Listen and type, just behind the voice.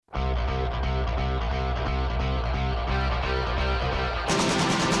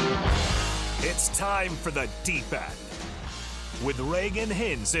It's time for the Deep End with Reagan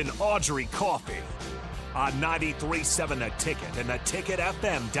Hins and Audrey Coffey on 93.7 The Ticket and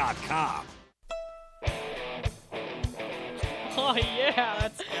theticketfm.com. Oh, yeah,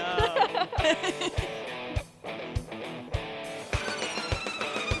 let's go.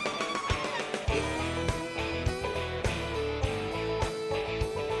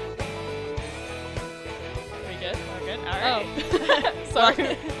 We good? We're good? All right. Oh.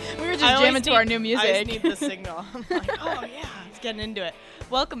 Sorry. We were just jamming to our new music. I just need the signal. I'm like, oh, yeah, it's getting into it.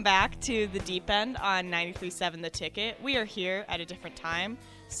 Welcome back to The Deep End on 93.7 The Ticket. We are here at a different time,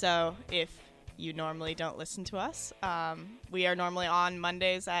 so if you normally don't listen to us, we are normally on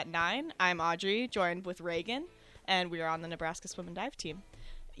Mondays at 9. I'm Audrey, joined with Reagan, and we are on the Nebraska Swim and Dive team.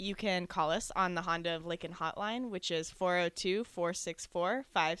 You can call us on the Honda of Lincoln hotline, which is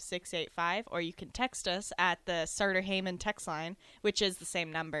 402-464-5685, or you can text us at the Sartor Heyman text line, which is the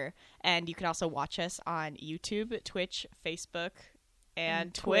same number. And you can also watch us on YouTube, Twitch, Facebook,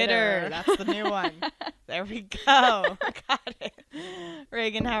 and Twitter. That's the new one. There we go. Got it.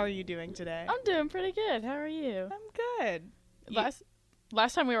 Reagan, how are you doing today? I'm doing pretty good. How are you? I'm good.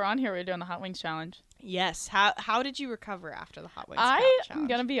 Last time we were on here, we were doing the Hot Wings Challenge. Yes. How did you recover after the Hot Wings Challenge? I'm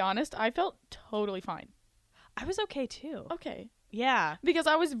going to be honest. I felt totally fine. I was okay, too. Okay. Yeah. Because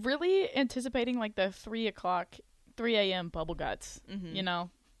I was really anticipating, like, the 3 a.m. bubble guts, you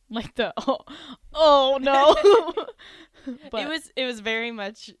know? Like the, oh no. But it was very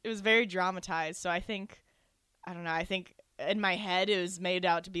dramatized. So I think in my head it was made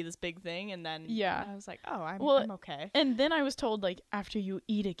out to be this big thing, and then I was like, oh, I'm okay. And then I was told, like, after you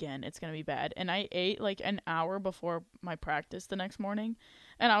eat again, it's gonna be bad. And I ate like an hour before my practice the next morning,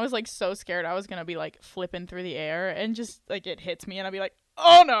 and I was like so scared I was gonna be like flipping through the air, and just like it hits me, and I'd be like,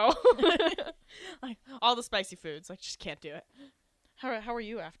 oh no. Like all the spicy foods, like just can't do it. How are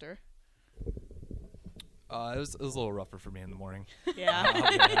you after? It was a little rougher for me in the morning. Yeah.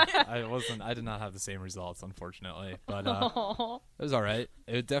 I did not have the same results, unfortunately, but it was all right.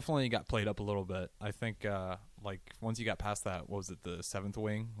 It definitely got played up a little bit. I think like once you got past that, what was it, the 7th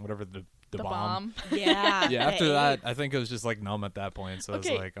wing, whatever, the bomb. Yeah. Yeah. After that, I think it was just like numb at that point. So it was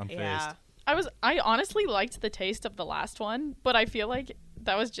like unfazed. Yeah. I honestly liked the taste of the last one, but I feel like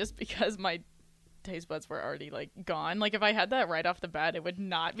that was just because my taste buds were already like gone. Like if I had that right off the bat, it would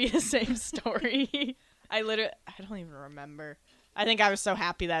not be the same story. I don't even remember. I think I was so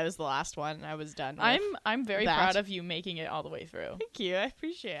happy that it was the last one. I was done. I'm very proud of you making it all the way through. Thank you. I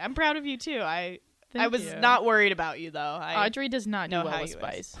appreciate it. I'm proud of you too. I was you. not worried about you though. Audrey does not do well with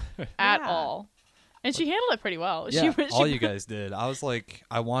spice at Yeah. all. And she handled it pretty well. Yeah, all you guys did. I was like,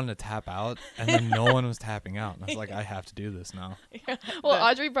 I wanted to tap out, and then no one was tapping out. And I was like, I have to do this now. Yeah. Well,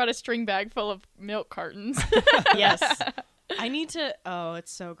 Audrey brought a string bag full of milk cartons. Yes. I need to. Oh,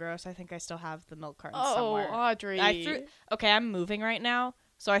 it's so gross. I think I still have the milk cartons somewhere. Oh, Audrey. Okay, I'm moving right now,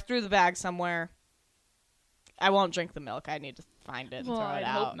 so I threw the bag somewhere. I won't drink the milk. I need to find it and throw it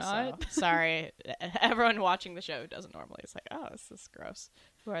out. Hope not. So, sorry, everyone watching the show doesn't normally. It's like, oh, this is gross.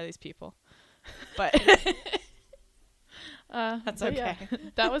 Who are these people? But that's okay. Yeah,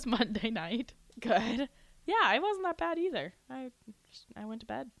 that was Monday night. Good. Yeah, it wasn't that bad either. I went to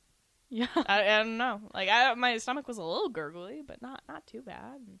bed. Yeah. I don't know. Like my stomach was a little gurgly, but not too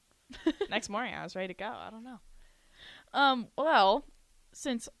bad. Next morning I was ready to go. I don't know. Well,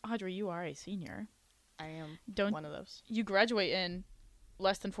 since Audrey, you are a senior, I am one of those. You graduate in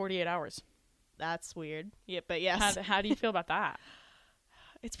less than 48 hours. That's weird. Yeah, but yes. How do you feel about that?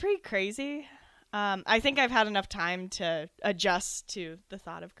 It's pretty crazy. I think I've had enough time to adjust to the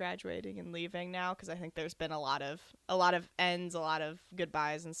thought of graduating and leaving now, because I think there's been a lot of ends, a lot of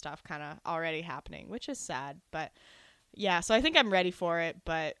goodbyes and stuff kind of already happening, which is sad. But yeah, so I think I'm ready for it,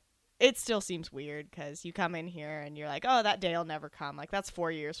 but it still seems weird because you come in here and you're like, oh, that day will never come. Like that's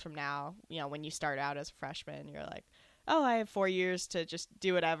 4 years from now. You know, when you start out as a freshman, you're like, oh, I have 4 years to just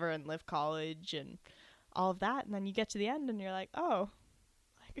do whatever and live college and all of that. And then you get to the end and you're like, oh,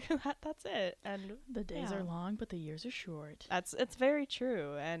 that's it. And the days are long, but the years are short. It's very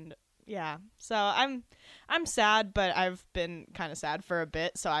true. And yeah, so I'm sad, but I've been kind of sad for a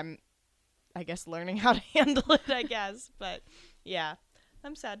bit, so I'm I guess learning how to handle it, I guess. But yeah,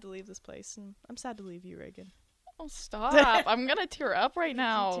 I'm sad to leave this place, and I'm sad to leave you, Reagan. Oh, stop. I'm gonna tear up right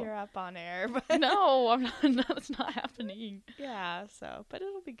now. Tear up on air, but no, I'm not. No, it's not happening. Yeah, so but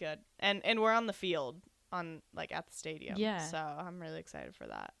it'll be good. And we're on the field on like at the stadium. Yeah. So I'm really excited for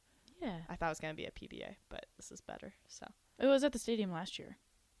that. Yeah. I thought it was gonna be a PBA, but this is better. So it was at the stadium last year.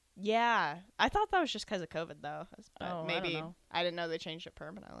 Yeah, I thought that was just because of COVID though. But maybe I don't know. I didn't know they changed it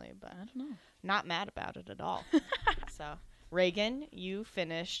permanently. But I don't know. Not mad about it at all. So Reagan, you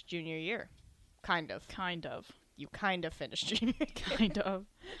finished junior year. Kind of. Kind of. You kind of finished junior year. Kind of.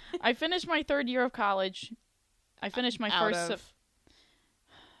 I finished my 3rd year of college. I finished my Out first... of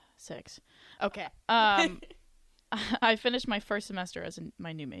 6. Okay. I finished my first semester as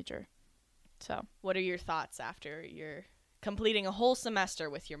my new major. So, What are your thoughts after you're completing a whole semester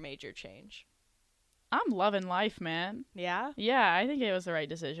with your major change? I'm loving life, man. Yeah? Yeah, I think it was the right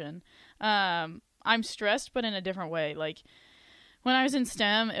decision. I'm stressed, but in a different way. Like, when I was in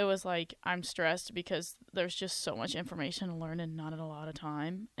STEM, it was like, I'm stressed because there's just so much information to learn and not a lot of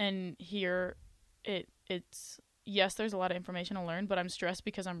time. And here, it's, yes, there's a lot of information to learn, but I'm stressed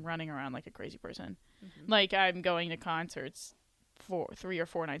because I'm running around like a crazy person. Mm-hmm. Like, I'm going to concerts 3 or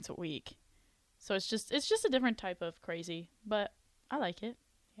 4 nights a week. So it's just a different type of crazy, but I like it.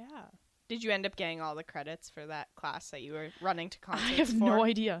 Yeah. Did you end up getting all the credits for that class that you were running to concerts I have for? no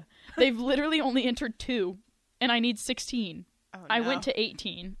idea. They've literally only entered 2, and I need 16. Oh, no. I went to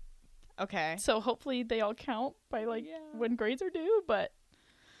 18. Okay. So hopefully they all count by when grades are due, but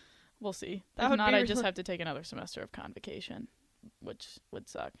we'll see. If not, I just have to take another semester of convocation, which would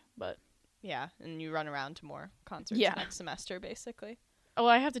suck, but yeah, and you run around to more concerts next semester, basically. Oh,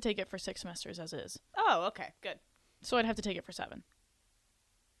 I have to take it for 6 semesters as is. Oh, okay, good. So I'd have to take it for 7.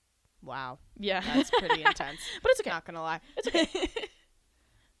 Wow. Yeah. That's pretty intense. But it's okay. Not gonna lie. It's okay.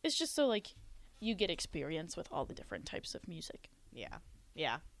 It's just so, you get experience with all the different types of music. Yeah.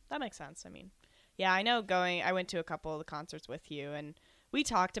 Yeah. That makes sense. I mean, yeah, I know I went to a couple of the concerts with you, and we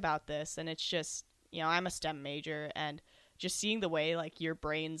talked about this, and it's just, I'm a STEM major, and just seeing the way, your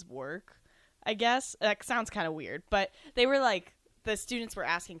brains work, I guess, that sounds kind of weird, but they were, the students were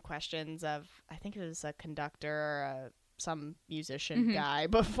asking questions of, I think it was a conductor or some musician guy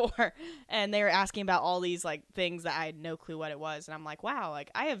before, and they were asking about all these things that I had no clue what it was, and I'm like, wow,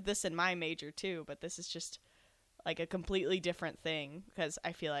 I have this in my major too, but this is just a completely different thing, because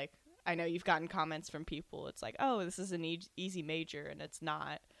I feel like I know you've gotten comments from people, it's like, oh, this is an easy major, and it's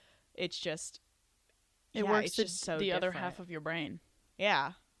not. It's just it works it's just so the different. other half of your brain.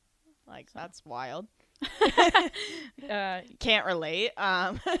 Yeah, that's wild. Can't relate.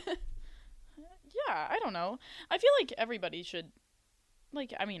 Yeah, I don't know. I feel like everybody should,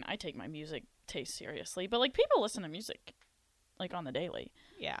 I take my music taste seriously, but, people listen to music, on the daily.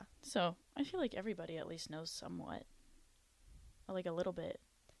 Yeah. So, I feel like everybody at least knows somewhat, or, a little bit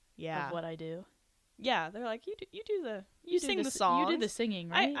of what I do. Yeah, they're like, you sing the You songs. do the singing,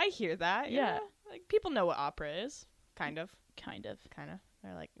 right? I hear that. Yeah. People know what opera is. Kind of.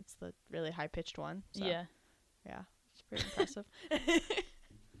 They're like, it's the really high-pitched one. So. Yeah. Yeah, it's pretty impressive.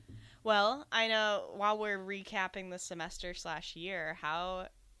 Well, I know while we're recapping the semester/year, how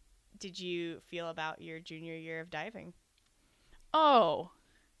did you feel about your junior year of diving? Oh,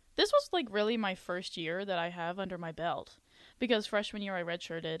 this was really my first year that I have under my belt, because freshman year I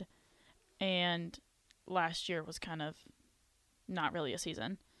redshirted, and last year was kind of not really a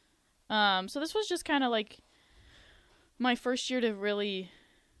season. So this was just kind of my first year to really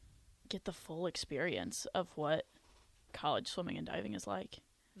get the full experience of what college swimming and diving is like.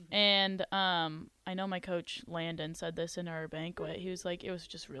 Mm-hmm. And I know my coach Landon said this in our banquet. He was like, it was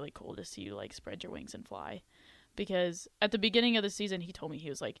just really cool to see you spread your wings and fly, because at the beginning of the season he told me, he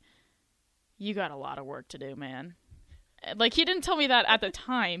was like, you got a lot of work to do, man. He didn't tell me that at the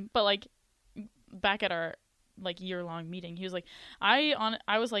time, but back at our year-long meeting, he was like, I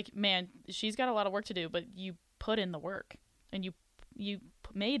was like, man, she's got a lot of work to do, but you put in the work, and you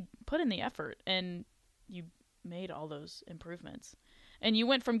put in the effort, and you made all those improvements. And you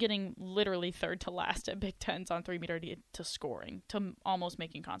went from getting literally third to last at Big Tens on 3-meter to scoring, to almost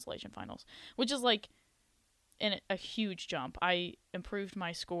making consolation finals, which is a huge jump. I improved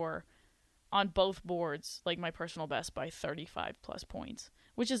my score on both boards, my personal best, by 35 plus points,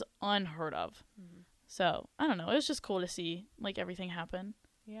 which is unheard of. Mm-hmm. So I don't know. It was just cool to see everything happen.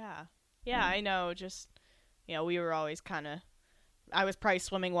 Yeah. Yeah. I know. Just, we were always I was probably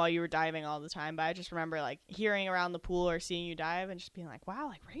swimming while you were diving all the time, but I just remember hearing around the pool or seeing you dive and just being like,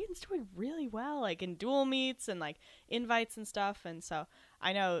 wow, Reagan's doing really well, in dual meets and invites and stuff. And so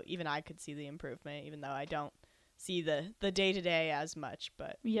I know even I could see the improvement, even though I don't see the day-to-day as much.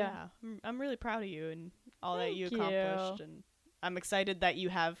 But yeah, I'm really proud of you and all that you accomplished. And I'm excited that you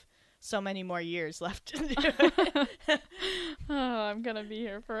have so many more years left to do it. Oh, I'm gonna be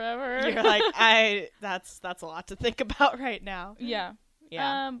here forever. You're like, that's a lot to think about right now. Yeah.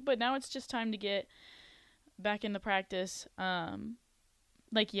 But now it's just time to get back into practice. We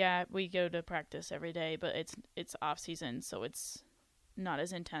go to practice every day, but it's off season, so it's not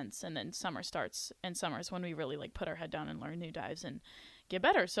as intense. And then summer starts, and summer's when we really put our head down and learn new dives and get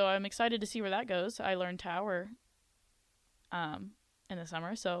better. So I'm excited to see where that goes. I learned tower in the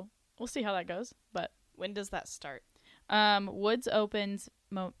summer, so we'll see how that goes. But When does that start? Woods opens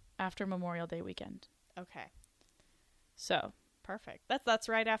after Memorial Day weekend. Okay. So Perfect. That's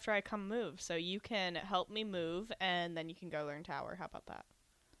right after I come move. So you can help me move, and then you can go learn tower. How about that?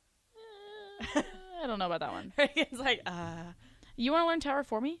 I don't know about that one. Reagan's like, You want to learn tower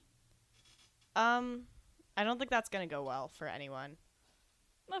for me? I don't think that's going to go well for anyone.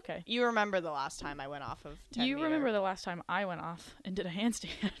 Okay. You remember the last time I went off of 10 You meter. remember the last time I went off and did a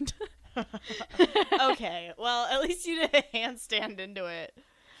handstand. Okay. Well, at least you did a handstand into it.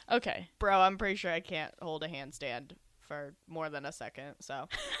 Okay. Bro, I'm pretty sure I can't hold a handstand for more than a second. So,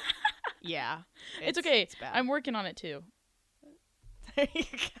 yeah. It's okay. It's bad. I'm working on it too. There you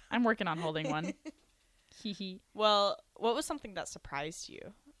go. I'm working on holding one. Hee hee. Well, what was something that surprised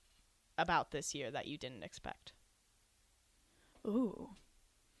you about this year that you didn't expect? Ooh.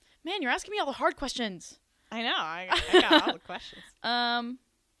 Man, you're asking me all the hard questions. I know. I got all the questions.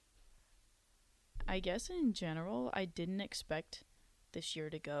 I guess in general, I didn't expect this year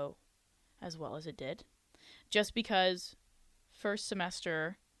to go as well as it did. Just because first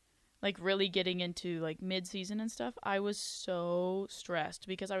semester, like really getting into like mid-season and stuff, I was so stressed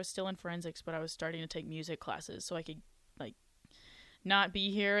because I was still in forensics, but I was starting to take music classes so I could like not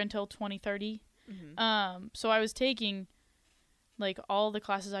be here until 2030. Mm-hmm. So I was taking like all the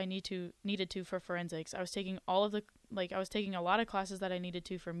classes I needed to for forensics. I was taking a lot of classes that I needed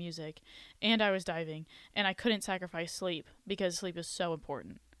to for music, and I was diving, and I couldn't sacrifice sleep because sleep is so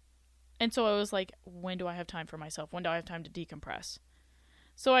important. And so I was like, when do I have time for myself? When do I have time to decompress?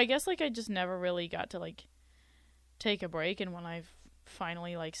 So I guess like I just never really got to like take a break, and when I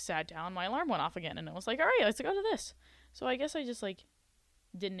finally like sat down, my alarm went off again, and it was like, all right, let's go to this. So I guess I just like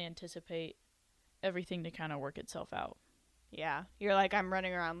didn't anticipate everything to kind of work itself out. Yeah. You're like, I'm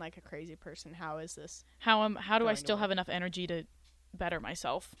running around like a crazy person. How is this? How do I going still to have work? enough energy to better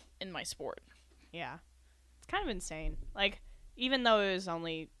myself in my sport? Yeah. It's kind of insane. Like, even though it was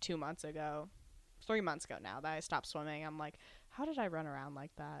only 3 months ago now that I stopped swimming, I'm like, how did I run around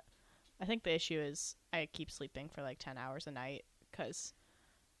like that? I think the issue is I keep sleeping for like 10 hours a night because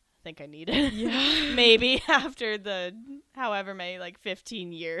I think I need it. Yeah. Maybe after the however many, like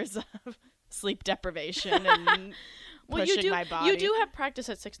 15 years of sleep deprivation and Well, pushing my body. you do have practice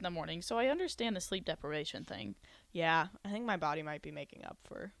at 6 a.m, so I understand the sleep deprivation thing. Yeah, I think my body might be making up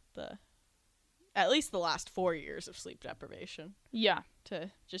for at least the last 4 years of sleep deprivation Yeah.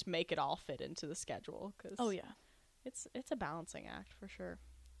 to just make it all fit into the schedule. Cause Oh yeah. it's a balancing act for sure.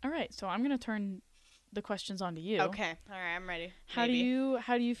 All right, so I'm gonna turn the questions on to you. Okay, all right, I'm ready. How do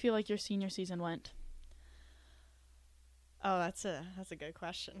you feel like your senior season went? Oh, that's a good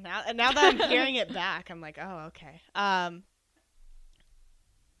question. Now that I'm hearing it back, I'm like, oh, okay. How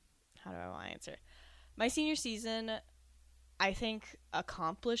do I want to answer? My senior season, I think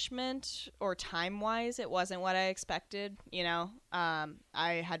accomplishment or time-wise, it wasn't what I expected. You know,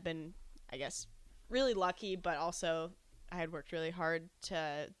 I had been, I guess, really lucky, but also I had worked really hard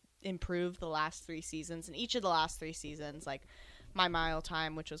to improve the last 3 seasons. And each of the last 3 seasons, like my mile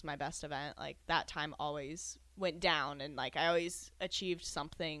time, which was my best event, like that time always went down, and like I always achieved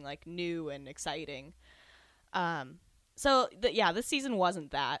something like new and exciting. So this season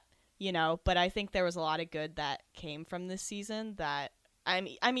wasn't that, you know, but I think there was a lot of good that came from this season that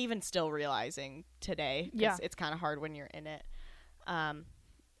I'm even still realizing today. 'Cause yeah, it's kind of hard when you're in it.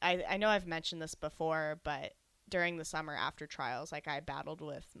 I know I've mentioned this before, but during the summer after trials, like I battled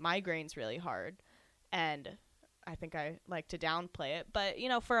with migraines really hard, and I think I like to downplay it, but you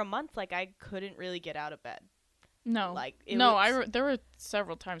know, for a month, like I couldn't really get out of bed. No, Like there were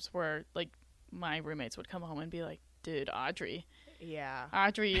several times where like my roommates would come home and be like, "Dude, Audrey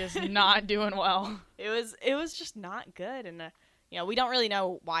is not doing well." It was just not good, and you know, we don't really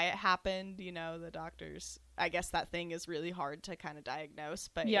know why it happened. You know, the doctors, I guess that thing is really hard to kind of diagnose,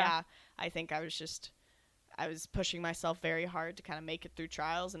 but yeah, I think I was pushing myself very hard to kind of make it through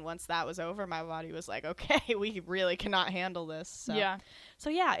trials, and once that was over, my body was like, okay, we really cannot handle this. So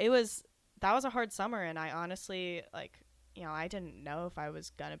yeah, that was a hard summer, and I honestly, like, you know, I didn't know if I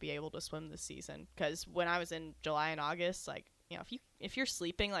was gonna be able to swim this season, because when I was in July and August, like, you know, if you're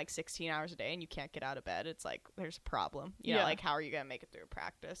sleeping like 16 hours a day and you can't get out of bed, it's like there's a problem. You know, like how are you gonna make it through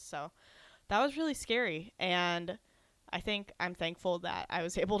practice? So that was really scary, and I think I'm thankful that I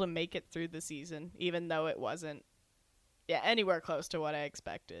was able to make it through the season, even though it wasn't anywhere close to what I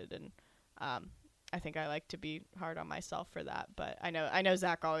expected. And I think I like to be hard on myself for that. But I know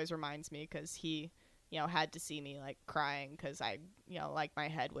Zach always reminds me, because he, you know, had to see me like crying because I, you know, like my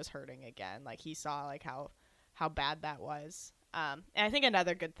head was hurting again. Like he saw like how bad that was. And I think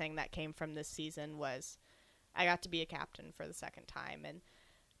another good thing that came from this season was I got to be a captain for the second time. And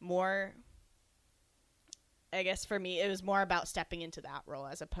more, I guess for me, it was more about stepping into that role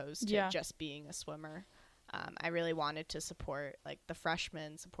as opposed to just being a swimmer. I really wanted to support like the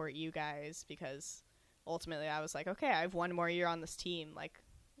freshmen, support you guys, because ultimately I was like, okay, I have one more year on this team. Like,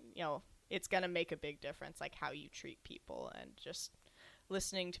 you know, it's going to make a big difference, like how you treat people and just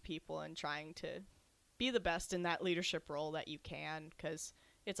listening to people and trying to be the best in that leadership role that you can, because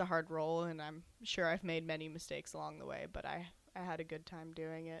it's a hard role and I'm sure I've made many mistakes along the way, but I had a good time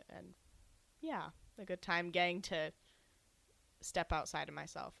doing it, and a good time getting to step outside of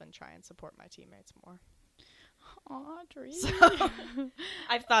myself and try and support my teammates more. Audrey. So,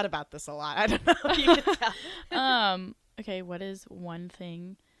 I've thought about this a lot. I don't know if you can tell. Okay, what is one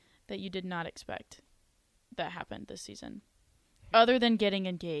thing that you did not expect that happened this season? Other than getting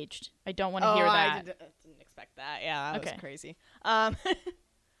engaged. I don't want to hear that. I didn't expect that. Yeah, that was crazy.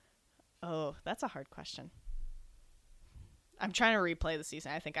 That's a hard question. I'm trying to replay the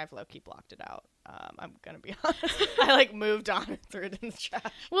season. I think I've low-key blocked it out. I'm going to be honest. I, like, moved on and threw it in the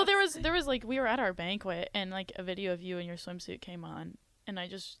trash. Well, there was, like, we were at our banquet, and, like, a video of you in your swimsuit came on, and I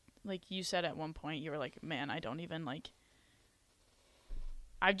just, like, you said at one point, you were like, man, I don't even, like,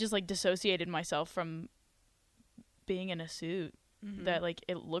 I've just, like, dissociated myself from being in a suit, that, like,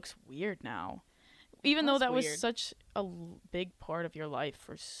 it looks weird now. Even though that was such a big part of your life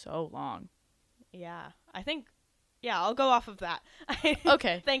for so long. Yeah, I think... Yeah, I'll go off of that.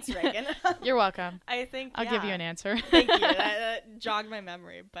 Okay. Thanks, Reagan. You're welcome. I think I'll give you an answer. Thank you. That jogged my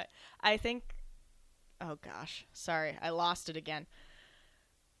memory. But I think... Oh, gosh. Sorry. I lost it again.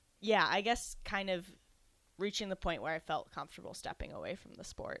 Yeah, I guess kind of reaching the point where I felt comfortable stepping away from the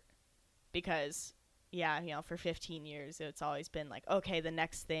sport. Because, yeah, you know, for 15 years, it's always been like, okay, the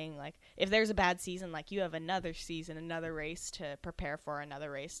next thing. Like, if there's a bad season, like, you have another season, another race to prepare for, another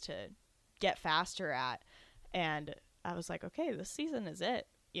race to get faster at. And I was like, okay, this season is it,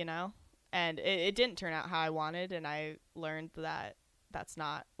 you know? And it didn't turn out how I wanted, and I learned that that's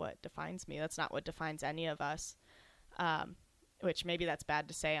not what defines me. That's not what defines any of us, which maybe that's bad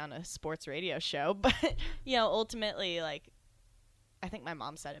to say on a sports radio show. But, you know, ultimately, like, I think my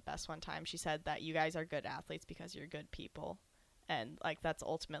mom said it best one time. She said that you guys are good athletes because you're good people. And, like, that's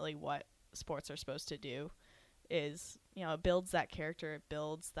ultimately what sports are supposed to do. Is, you know, it builds that character, it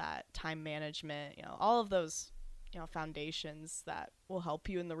builds that time management, you know, all of those, you know, foundations that will help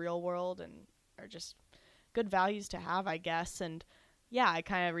you in the real world and are just good values to have, I guess. And yeah, I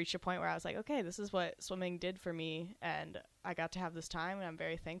kind of reached a point where I was like, okay, this is what swimming did for me, and I got to have this time, and I'm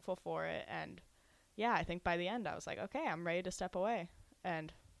very thankful for it. And yeah, I think by the end I was like, okay, I'm ready to step away.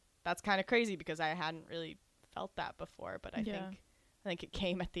 And that's kind of crazy because I hadn't really felt that before, but I think it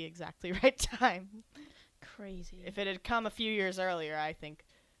came at the exactly right time. Crazy. If it had come a few years earlier, I think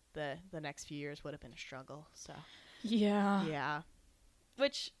the next few years would have been a struggle. So yeah,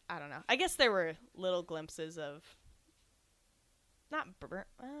 which I don't know. I guess there were little glimpses of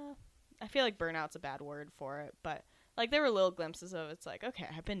I feel like burnout's a bad word for it, but like there were little glimpses of it's like, okay,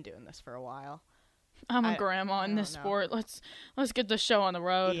 I've been doing this for a while. I'm a grandma in this sport. Let's get the show on the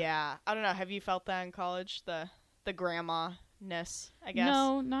road. Yeah, I don't know. Have you felt that in college? The grandma-ness, I guess.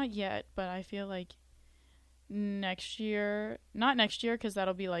 No, not yet. But I feel like. Not next year because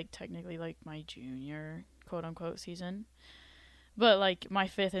that'll be like technically like my junior quote unquote season, but like my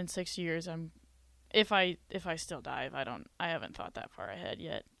 5th and 6th years, if I still dive, I haven't thought that far ahead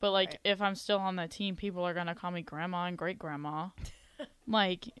yet, but like if I'm still on that team, people are gonna call me grandma and great grandma.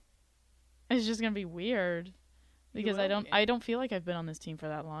 Like it's just gonna be weird because I don't feel like I've been on this team for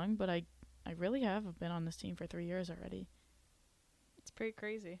that long, but I really have been on this team for 3 years already. It's pretty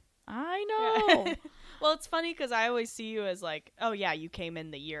crazy. I know. Yeah. Well, it's funny because I always see you as like, oh yeah, you came in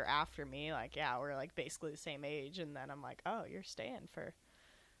the year after me. Like, yeah, we're like basically the same age. And then I'm like, oh, you're staying for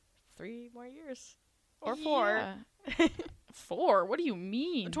 3 more years. Or 4. 4? What do you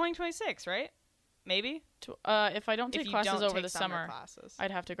mean? 2026, right? Maybe? If I don't take classes over the summer, classes.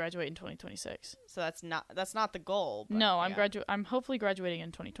 I'd have to graduate in 2026. So that's not the goal. But no, I'm hopefully graduating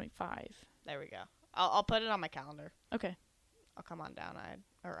in 2025. There we go. I'll put it on my calendar. Okay. I'll come on down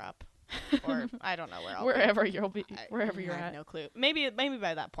or up. Or I don't know where I'll wherever be. You'll be wherever you're I have at. no clue. Maybe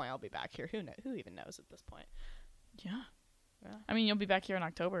by that point I'll be back here. Who even knows at this point? Yeah. I mean, you'll be back here in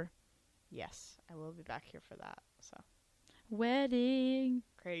October. Yes, I will be back here for that. So. Wedding.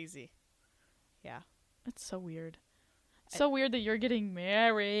 Crazy. Yeah. That's so weird. So weird that you're getting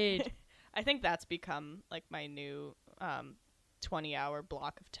married. I think that's become like my new 20-hour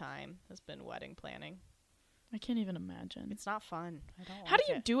block of time has been wedding planning. I can't even imagine. It's not fun. I don't. How do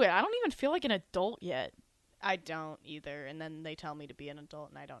you do it? I don't even feel like an adult yet. I don't either. And then they tell me to be an adult,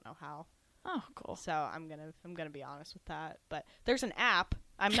 and I don't know how. Oh, cool. So I'm gonna be honest with that. But there's an app.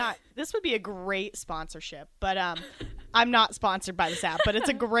 I'm not. This would be a great sponsorship, but I'm not sponsored by this app. But it's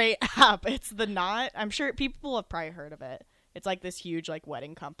a great app. It's The Knot. I'm sure people have probably heard of it. It's like this huge like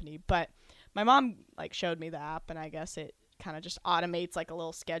wedding company. But my mom like showed me the app, and I guess it kind of just automates like a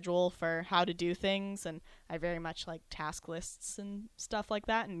little schedule for how to do things. And I very much like task lists and stuff like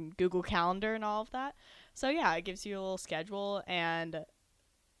that, and Google Calendar and all of that. So yeah, it gives you a little schedule and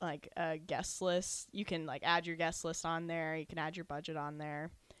like a guest list. You can like add your guest list on there. You can add your budget on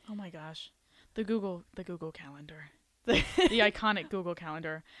there. Oh my gosh. The Google Calendar. The iconic Google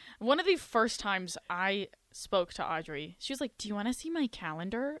Calendar. One of the first times I spoke to Audrey, she was like, "Do you want to see my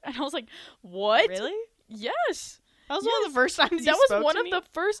calendar?" And I was like, "What?" Really? Yes. That was one of the first times you That was spoke one to of me? the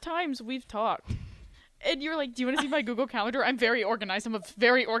first times we've talked. And you're like, "Do you want to see my Google Calendar?" I'm very organized. I'm a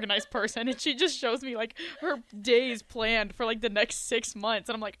very organized person. And she just shows me like her days planned for like the next 6 months.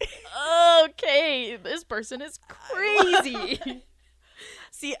 And I'm like, okay, this person is crazy.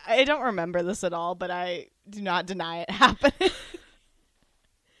 See, I don't remember this at all, but I do not deny it happening.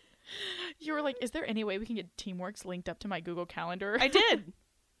 You were like, "Is there any way we can get Teamworks linked up to my Google Calendar?" I did.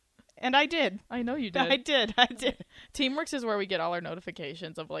 And I did. I know you did. I did. Teamworks is where we get all our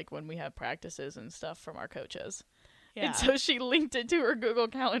notifications of like when we have practices and stuff from our coaches. Yeah. And so she linked it to her Google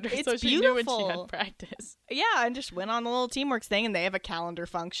Calendar It's so she knew when she beautiful. had practice. Yeah, I just went on the little Teamworks thing, and they have a calendar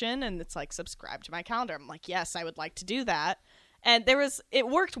function, and it's like, subscribe to my calendar. I'm like, yes, I would like to do that. And it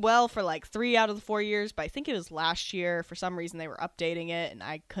worked well for like 3 out of the 4 years, but I think it was last year, for some reason, they were updating it, and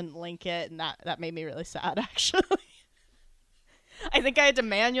I couldn't link it, and that made me really sad, actually. I think I had to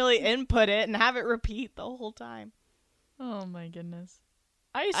manually input it and have it repeat the whole time. Oh my goodness.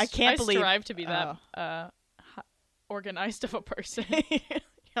 I can't believe... I strive to be that organized of a person.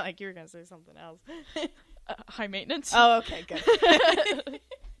 Like you were going to say something else. High maintenance. Oh, okay, good.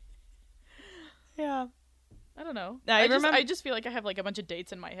 Yeah. I don't know. No, I just feel like I have like a bunch of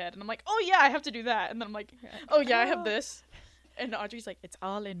dates in my head, and I'm like, oh yeah, I have to do that, and then I'm like, oh yeah, I have this, and Audrey's like, it's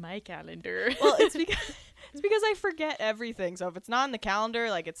all in my calendar. Well, it's because I forget everything. So if it's not in the calendar,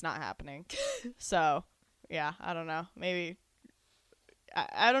 like it's not happening. So yeah, I don't know. Maybe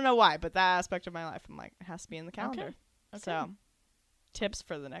I don't know why, but that aspect of my life, I'm like, it has to be in the calendar. Okay. So tips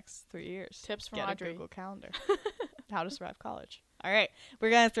for the next 3 years. Tips from Get Audrey. a Google Calendar. How to survive college. All right, we're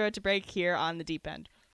gonna throw it to break here on the Deep End.